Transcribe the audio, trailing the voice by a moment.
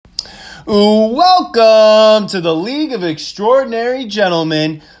Welcome to the League of Extraordinary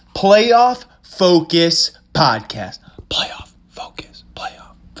Gentlemen Playoff Focus Podcast. Playoff Focus,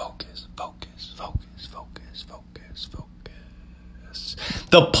 Playoff Focus, Focus, Focus, Focus, Focus, Focus.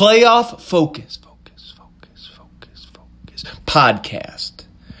 The Playoff Focus, Focus, Focus, Focus, Focus Podcast.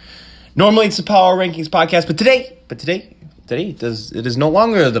 Normally it's the Power Rankings Podcast, but today it is no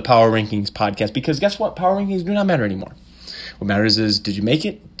longer the Power Rankings Podcast because guess what? Power Rankings do not matter anymore. What matters is, did you make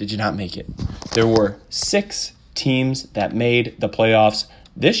it? Did you not make it? There were 6 teams that made the playoffs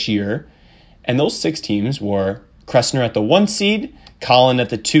this year, and those 6 teams were Kressner at the 1 seed, Colin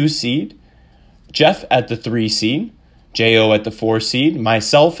at the 2 seed, Jeff at the 3 seed, J.O. at the 4 seed,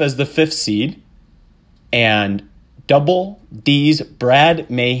 myself as the 5th seed, and Double D's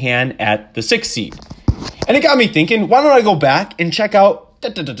Brad Mahan at the 6th seed. And it got me thinking, why don't I go back and check out the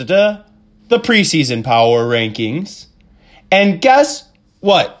preseason power rankings? And guess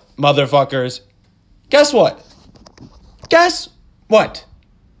what, motherfuckers? Guess what? Guess what?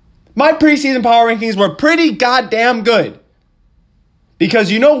 My preseason power rankings were pretty goddamn good.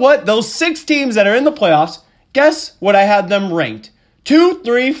 Because you know what? Those 6 teams that are in the playoffs, guess what I had them ranked? 2,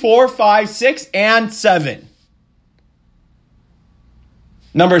 3, 4, 5, 6, and 7.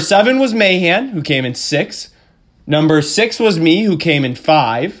 Number 7 was Mahan, who came in 6. Number 6 was me, who came in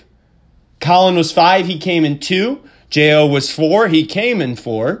 5. Colin was 5, he came in 2. J.O. was 4, he came in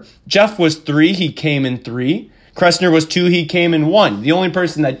 4. Jeff was 3, he came in 3. Kressner was 2, he came in 1. The only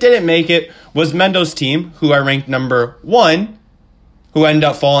person that didn't make it was Mendo's team, who I ranked number 1, who ended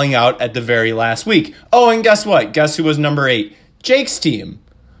up falling out at the very last week. Oh, and guess what? Guess who was number 8? Jake's team,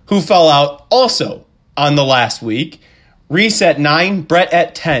 who fell out also on the last week. Reese at 9, Brett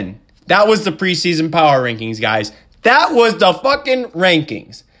at 10. That was the preseason power rankings, guys. That was the fucking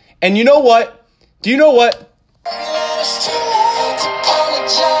rankings. And you know what? Do you know what?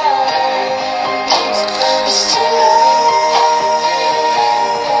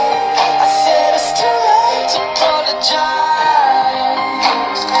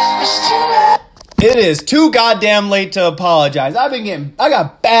 It is too goddamn late to apologize. I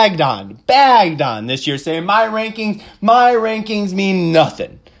got bagged on this year saying my rankings mean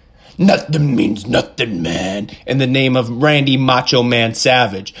nothing. Nothing means nothing, man, in the name of Randy Macho Man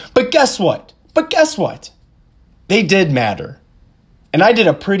Savage. But guess what? They did matter. And I did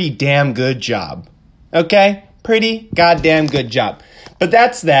a pretty damn good job. Okay? Pretty goddamn good job. But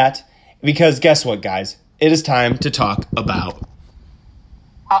that's that, because guess what, guys? It is time to talk about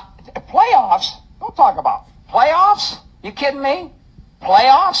playoffs? Don't talk about playoffs? You kidding me?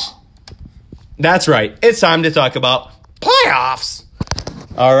 Playoffs? That's right. It's time to talk about playoffs.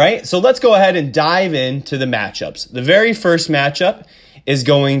 All right, so let's go ahead and dive into the matchups. The very first matchup is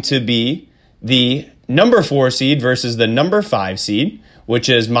going to be the number 4 seed versus the number 5 seed, which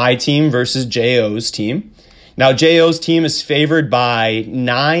is my team versus J.O.'s team. Now, J.O.'s team is favored by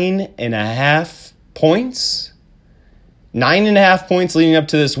 9.5 points. 9.5 points leading up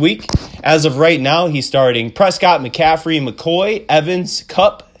to this week. As of right now, he's starting Prescott, McCaffrey, McCoy, Evans,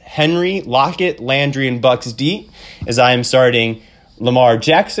 Kupp, Henry, Lockett, Landry, and Bucks D. As I am starting Lamar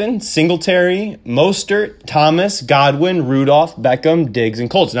Jackson, Singletary, Mostert, Thomas, Godwin, Rudolph, Beckham, Diggs, and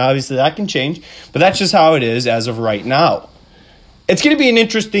Colts. Now, obviously, that can change, but that's just how it is as of right now. It's going to be an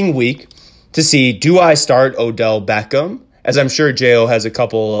interesting week to see, do I start Odell Beckham? As I'm sure J.O. has a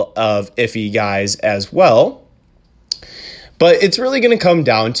couple of iffy guys as well. But it's really going to come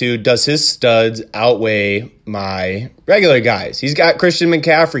down to, does his studs outweigh my regular guys? He's got Christian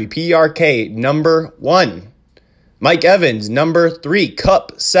McCaffrey, PRK, number 1. Mike Evans, number 3.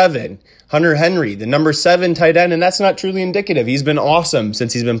 Kupp, 7. Hunter Henry, the number 7 tight end, and that's not truly indicative. He's been awesome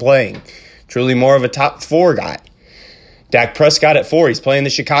since he's been playing. Truly more of a top 4 guy. Dak Prescott at 4. He's playing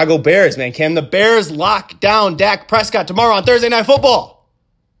the Chicago Bears, man. Can the Bears lock down Dak Prescott tomorrow on Thursday Night Football?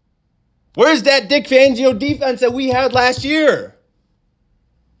 Where's that Dick Fangio defense that we had last year?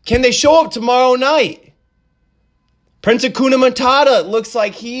 Can they show up tomorrow night? Prince Hakuna Matata looks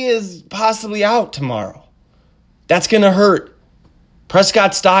like he is possibly out tomorrow. That's going to hurt.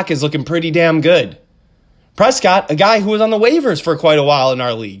 Prescott's stock is looking pretty damn good. Prescott, a guy who was on the waivers for quite a while in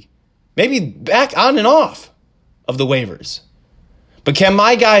our league. Maybe back on and off of the waivers. But can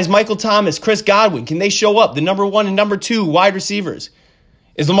my guys, Michael Thomas, Chris Godwin, can they show up? The number 1 and number 2 wide receivers.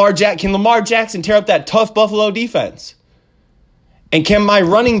 Can Lamar Jackson tear up that tough Buffalo defense? And can my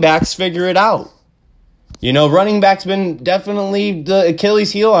running backs figure it out? You know, running back's been definitely the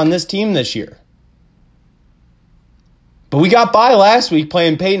Achilles heel on this team this year. But we got by last week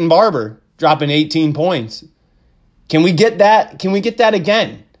playing Peyton Barber, dropping 18 points. Can we get that? Can we get that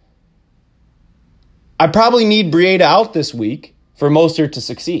again? I probably need Breida out this week for Mostert to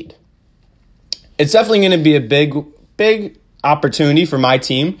succeed. It's definitely going to be a big opportunity for my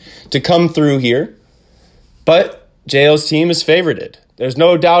team to come through here. But J.O.'s team is favorited. There's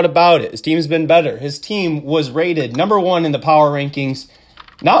no doubt about it. His team's been better. His team was rated number 1 in the power rankings,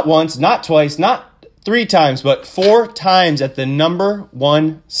 not once, not twice, not 3 times, but 4 times at the number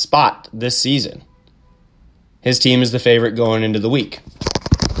 1 spot this season. His team is the favorite going into the week.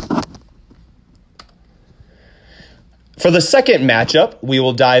 For the second matchup, we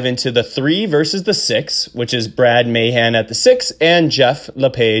will dive into the 3 versus the 6, which is Brad Mahan at the 6 and Jeff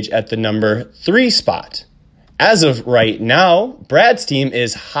LePage at the number 3 spot. As of right now, Brad's team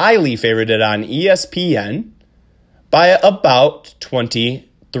is highly favorited on ESPN by about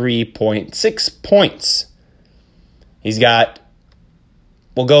 23.6 points.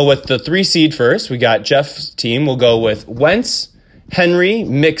 We'll go with the 3 seed first. We got Jeff's team. We'll go with Wentz, Henry,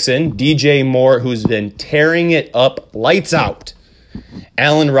 Mixon, DJ Moore, who's been tearing it up, lights out.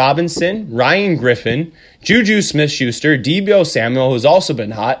 Allen Robinson, Ryan Griffin, Juju Smith-Schuster, Deebo Samuel, who's also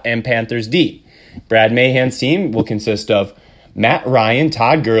been hot, and Panthers D. Brad Mahan's team will consist of Matt Ryan,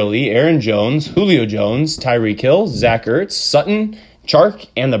 Todd Gurley, Aaron Jones, Julio Jones, Tyreek Hill, Zach Ertz, Sutton, Chark,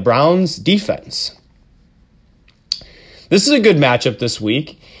 and the Browns defense. This is a good matchup this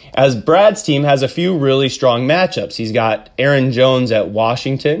week, as Brad's team has a few really strong matchups. He's got Aaron Jones at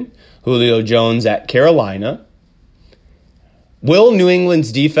Washington, Julio Jones at Carolina. Will New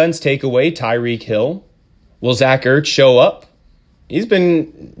England's defense take away Tyreek Hill? Will Zach Ertz show up? He's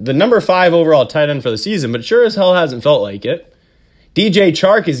been the number 5 overall tight end for the season, but sure as hell hasn't felt like it. DJ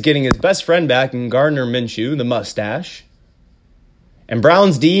Chark is getting his best friend back in Gardner Minshew, the mustache. And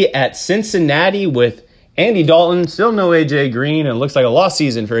Browns D at Cincinnati with Andy Dalton, still no A.J. Green, and it looks like a lost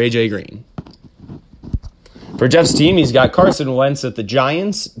season for A.J. Green. For Jeff's team, he's got Carson Wentz at the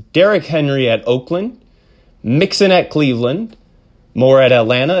Giants, Derrick Henry at Oakland, Mixon at Cleveland, Moore at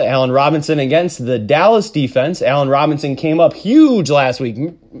Atlanta, Allen Robinson against the Dallas defense. Allen Robinson came up huge last week.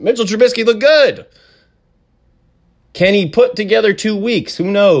 Mitchell Trubisky looked good. Can he put together 2 weeks? Who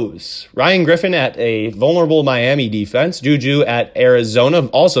knows? Ryan Griffin at a vulnerable Miami defense. Juju at Arizona,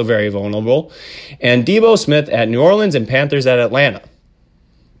 also very vulnerable. And Deebo Smith at New Orleans and Panthers at Atlanta.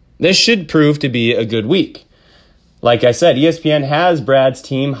 This should prove to be a good week. Like I said, ESPN has Brad's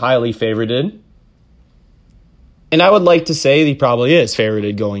team highly favorited. And I would like to say he probably is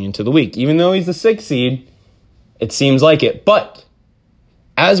favorited going into the week. Even though he's the 6th seed, it seems like it. But,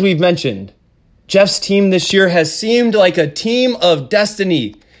 as we've mentioned, Jeff's team this year has seemed like a team of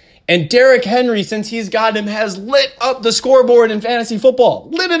destiny. And Derrick Henry, since he's got him, has lit up the scoreboard in fantasy football.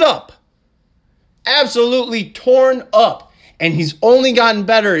 Lit it up. Absolutely torn up. And he's only gotten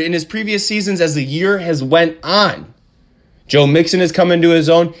better in his previous seasons as the year has went on. Joe Mixon has come into his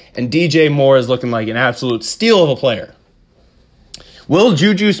own, and DJ Moore is looking like an absolute steal of a player. Will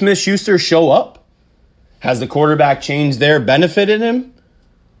Juju Smith-Schuster show up? Has the quarterback change there benefited him?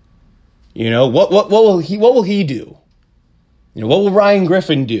 You know, what will he do? You know, what will Ryan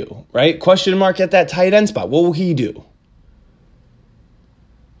Griffin do? Right? Question mark at that tight end spot. What will he do?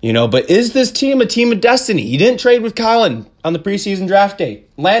 You know, but is this team a team of destiny? He didn't trade with Colin on the preseason draft day.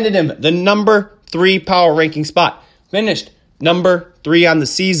 Landed him the number 3 power ranking spot. Finished number 3 on the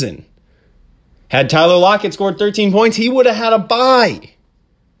season. Had Tyler Lockett scored 13 points, he would have had a bye.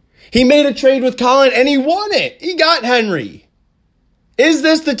 He made a trade with Colin and he won it. He got Henry. Is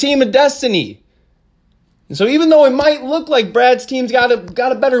this the team of destiny? And so even though it might look like Brad's team's got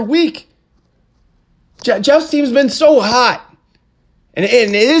a better week, Jeff's team's been so hot. And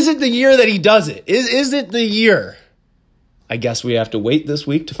is it the year that he does it? Is it the year? I guess we have to wait this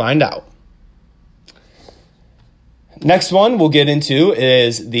week to find out. Next one we'll get into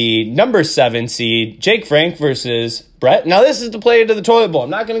is the number 7 seed, Jake Frank versus Brett. Now, this is the play to the toilet bowl. I'm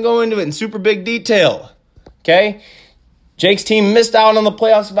not going to go into it in super big detail. Okay? Jake's team missed out on the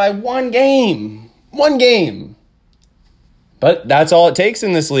playoffs by 1 game. 1 game. But that's all it takes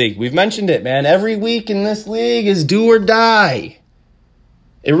in this league. We've mentioned it, man. Every week in this league is do or die.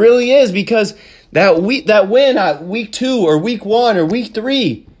 It really is, because that win at week 2 or week 1 or week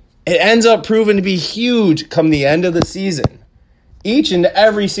 3, it ends up proving to be huge come the end of the season. Each and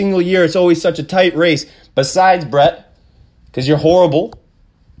every single year, it's always such a tight race. Besides Brett, because you're horrible,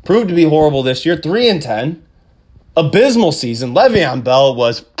 proved to be horrible this year, 3-10, abysmal season. Le'Veon Bell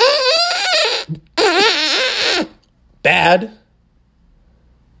was bad,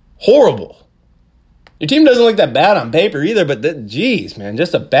 horrible. Your team doesn't look that bad on paper either, but geez, man,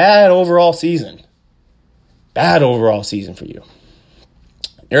 just a bad overall season. Bad overall season for you.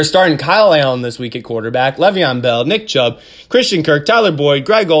 You're starting Kyle Allen this week at quarterback, Le'Veon Bell, Nick Chubb, Christian Kirk, Tyler Boyd,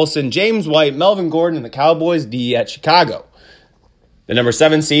 Greg Olsen, James White, Melvin Gordon, and the Cowboys D at Chicago. The number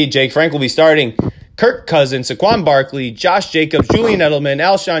 7 seed, Jake Frank, will be starting Kirk Cousins, Saquon Barkley, Josh Jacobs, Julian Edelman,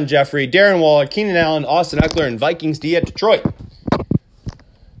 Alshon Jeffrey, Darren Waller, Keenan Allen, Austin Eckler, and Vikings D at Detroit.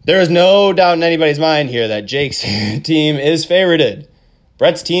 There is no doubt in anybody's mind here that Jake's team is favorited.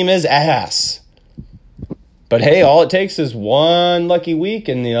 Brett's team is ass. But hey, all it takes is one lucky week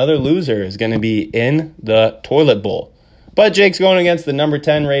and the other loser is going to be in the toilet bowl. But Jake's going against the number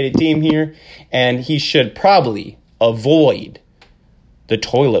 10 rated team here, and he should probably avoid the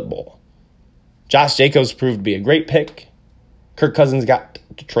toilet bowl. Josh Jacobs proved to be a great pick. Kirk Cousins got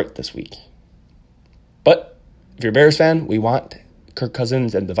Detroit this week. But if you're a Bears fan, we want Kirk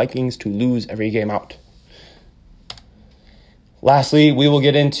Cousins and the Vikings to lose every game out. Lastly, we will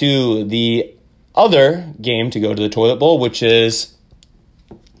get into the other game to go to the toilet bowl, which is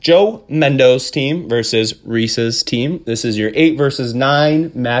Joe Mendo's team versus Reese's team. This is your 8 versus 9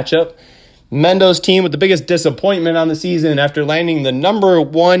 matchup. Mendo's team with the biggest disappointment on the season after landing the number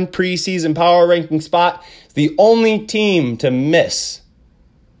 1 preseason power ranking spot is the only team to miss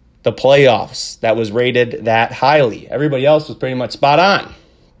the playoffs that was rated that highly. Everybody else was pretty much spot on.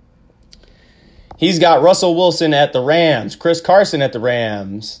 He's got Russell Wilson at the Rams, Chris Carson at the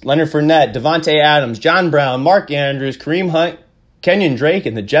Rams, Leonard Fournette, Devontae Adams, John Brown, Mark Andrews, Kareem Hunt, Kenyon Drake,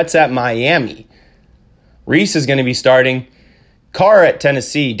 and the Jets at Miami. Reese is going to be starting Carr at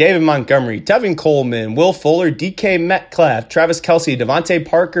Tennessee, David Montgomery, Tevin Coleman, Will Fuller, DK Metcalf, Travis Kelce, Devontae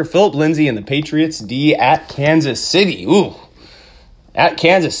Parker, Phillip Lindsay, and the Patriots D at Kansas City. Ooh. At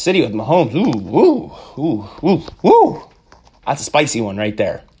Kansas City with Mahomes. Ooh. That's a spicy one right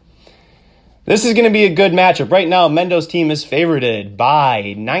there. This is going to be a good matchup. Right now, Mendo's team is favorited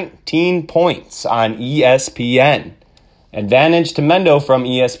by 19 points on ESPN. Advantage to Mendo from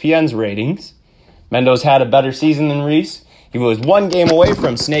ESPN's ratings. Mendo's had a better season than Reese. He was 1 game away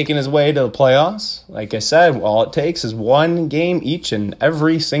from snaking his way to the playoffs. Like I said, all it takes is 1 game each and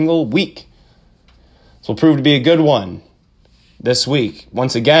every single week. This will prove to be a good one this week.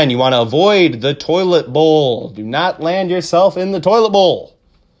 Once again, you want to avoid the toilet bowl. Do not land yourself in the toilet bowl.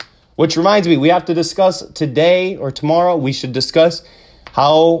 Which reminds me, we have to discuss today or tomorrow, we should discuss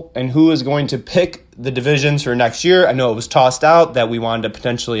how and who is going to pick the divisions for next year. I know it was tossed out that we wanted to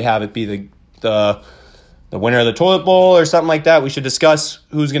potentially have it be the winner of the toilet bowl or something like that. We should discuss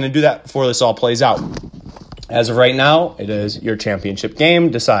who's going to do that before this all plays out. As of right now, it is your championship game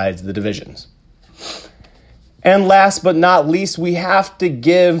decides the divisions. And last but not least, we have to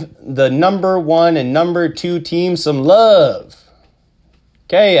give the number 1 and number 2 teams some love.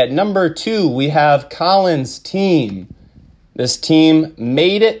 Okay, at number 2, we have Colin's team. This team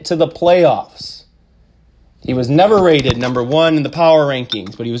made it to the playoffs. He was never rated number 1 in the power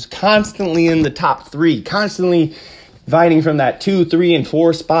rankings, but he was constantly in the top 3, constantly fighting from that 2, 3, and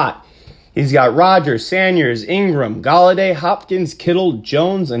 4 spot. He's got Rodgers, Sanders, Ingram, Golladay, Hopkins, Kittle,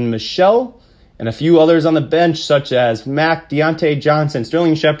 Jones, and Michelle, and a few others on the bench such as Mack, Deontay Johnson,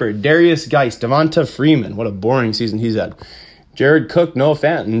 Sterling Shepard, Darius Geist, Devonta Freeman. What a boring season he's had. Jared Cook, Noah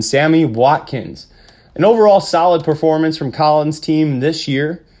Fant, and Sammy Watkins. An overall solid performance from Collins' team this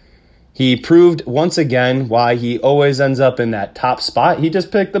year. He proved once again why he always ends up in that top spot. He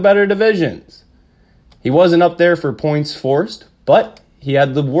just picked the better divisions. He wasn't up there for points forced, but he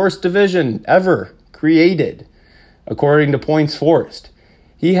had the worst division ever created, according to points forced.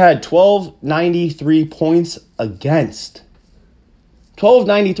 He had 1293 points against.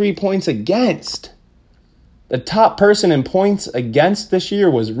 1293 points against. The top person in points against this year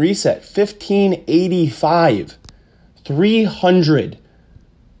was Reese at 1585. 300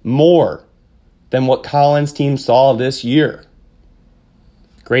 more than what Collins' team saw this year.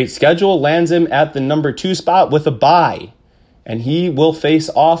 Great schedule lands him at the number 2 spot with a bye. And he will face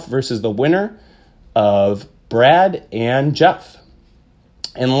off versus the winner of Brad and Jeff.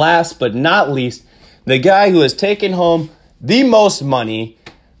 And last but not least, the guy who has taken home the most money,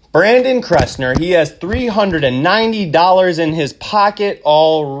 Brandon Kressner. He has $390 in his pocket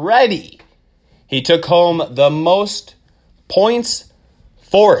already. He took home the most points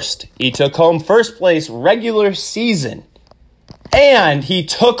forced. He took home first place regular season. And he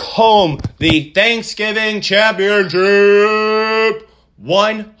took home the Thanksgiving Championship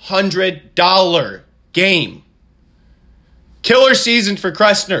 $100 game. Killer season for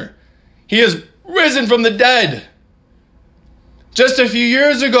Kressner. He has risen from the dead. Just a few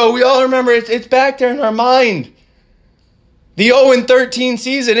years ago, we all remember it's back there in our mind. The 0-13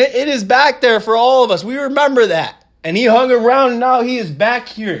 season, it is back there for all of us. We remember that. And he hung around, and now he is back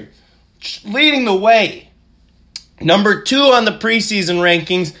here, leading the way. Number 2 on the preseason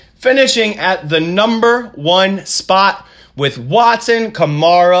rankings, finishing at the number 1 spot with Watson,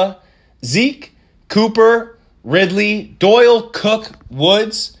 Kamara, Zeke, Cooper, Ridley, Doyle, Cook,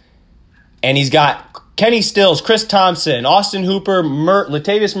 Woods, and he's got Kenny Stills, Chris Thompson, Austin Hooper,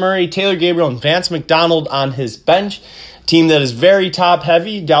 Latavius Murray, Taylor Gabriel, and Vance McDonald on his bench. Team that is very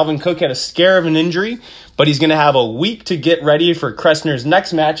top-heavy. Dalvin Cook had a scare of an injury, but he's going to have a week to get ready for Kressner's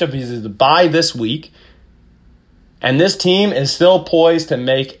next matchup. He's the bye this week. And this team is still poised to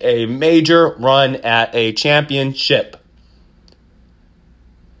make a major run at a championship.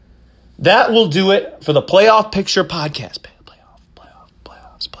 That will do it for the Playoff Picture Podcast.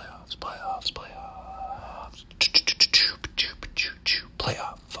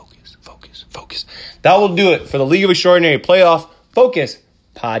 Focus. That will do it for the League of Extraordinary Playoff Focus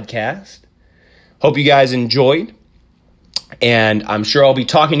Podcast. Hope you guys enjoyed. And I'm sure I'll be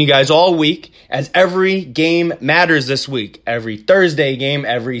talking to you guys all week, as every game matters this week. Every Thursday game,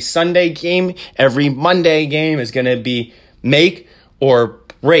 every Sunday game, every Monday game is going to be make or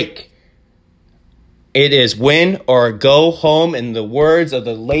break. It is win or go home, in the words of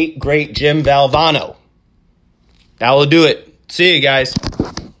the late, great Jim Valvano. That will do it. See you guys.